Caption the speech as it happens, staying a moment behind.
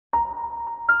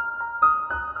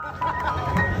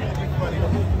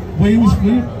Where he was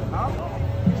from?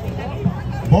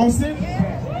 Boston?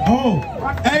 Oh,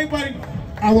 everybody,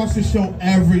 I watch the show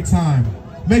every time.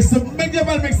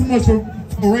 Everybody make some noise for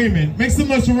Raymond. Make some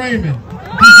noise for Raymond.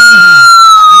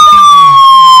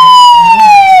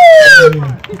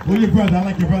 Where your brother? I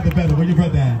like your brother better. Where your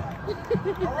brother at?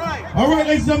 All right,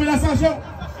 ladies and gentlemen, that's our show.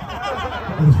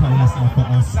 It was probably that's not for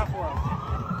us.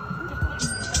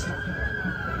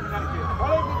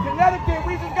 Connecticut,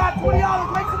 we just got $20.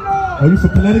 Make some noise. Oh, you from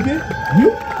Connecticut? You?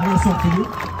 I got something for you.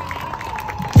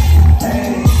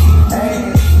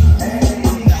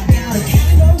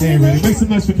 Hey, ready? Make some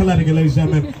noise for Connecticut, ladies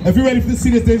and gentlemen. If you're ready to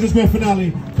see this Dangerous Grand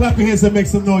finale, clap your hands and make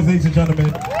some noise, ladies and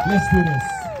gentlemen. Let's do this.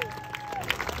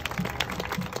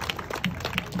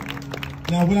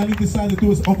 Now, what I need to decide to do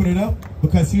is open it up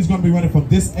because he's going to be running from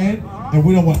this end, and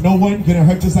we don't want no one getting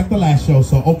hurt just like the last show,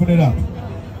 so open it up.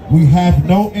 We have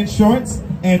no insurance,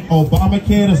 and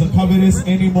Obamacare doesn't cover this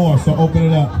anymore, so open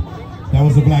it up. That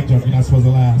was a black joke, you're not supposed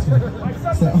to laugh.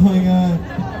 So, oh my God,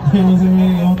 it wasn't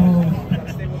really, oh no.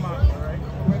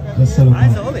 Let's settle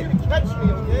down.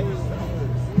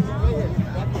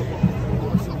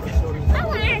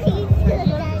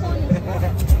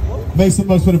 Make some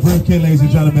noise for the brave kid, ladies and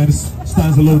gentlemen. This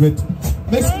stands a little bit.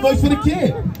 Make some noise for the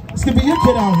kid. This could be your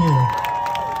kid out here.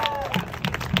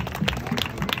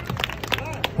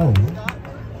 Oh.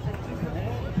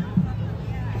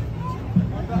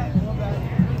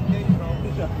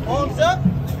 Arms up.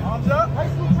 Arms up. High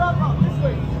school dropout. This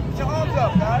way. Put your arms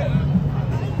up, guys.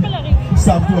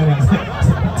 Stop doing that.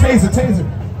 Taser.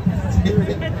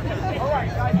 All right,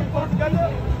 guys, you pull together.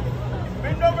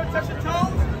 Bend over, touch your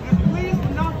toes, and please do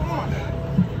not on.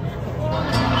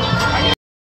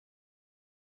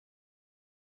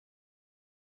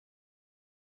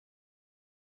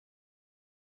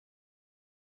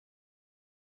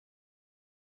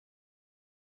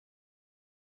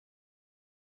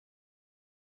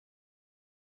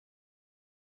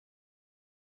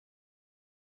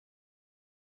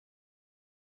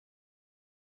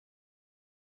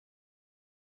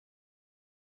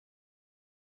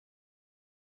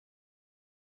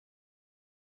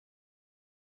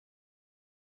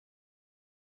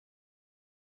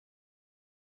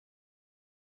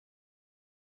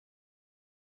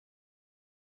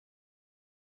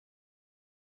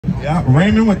 Yeah,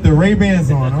 Raymond with the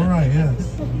Ray-Bans on. All right,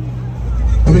 yes. Here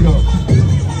we go.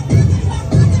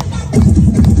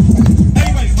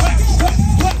 Everybody, clap.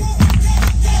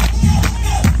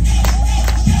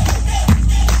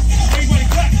 Everybody,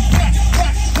 clap.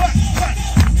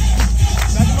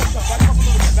 Back him up a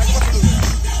little bit.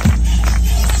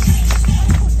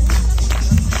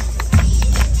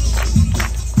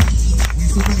 We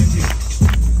still bring it to you.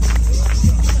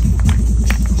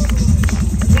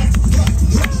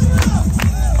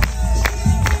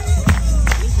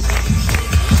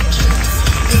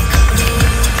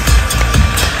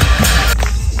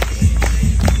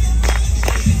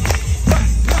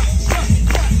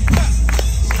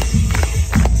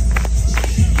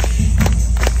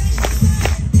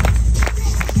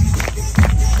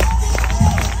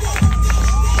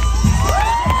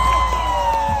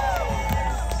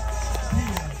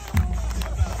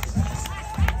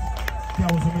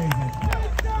 That was amazing.